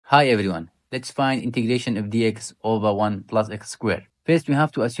Hi everyone, let's find integration of dx over 1 plus x squared. First, we have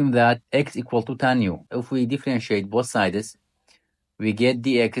to assume that x equal to tan u. If we differentiate both sides, we get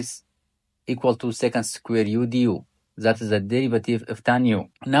dx equal to secant square u du. That is the derivative of tan u.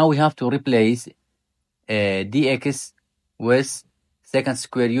 Now we have to replace dx with secant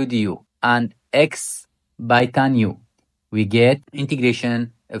square u du and x by tan u. We get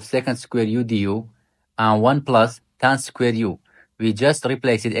integration of secant square u du and 1 plus tan square u. We just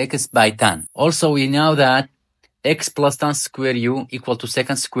replaced x by tan. Also, we know that x plus tan square u equal to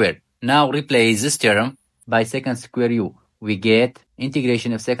secant square. Now replace this term by secant square u. We get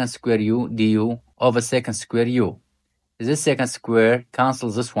integration of secant square u du over secant square u. This secant square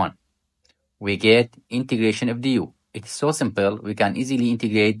cancels this one. We get integration of du. It's so simple, we can easily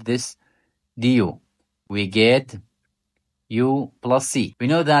integrate this du. We get u plus c. We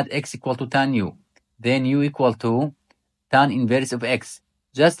know that x equal to tan u. Then u equal to tan inverse of x.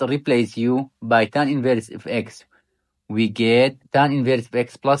 Just replace u by tan inverse of x. We get tan inverse of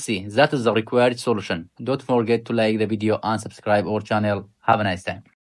x plus c. That is the required solution. Don't forget to like the video and subscribe our channel. Have a nice time.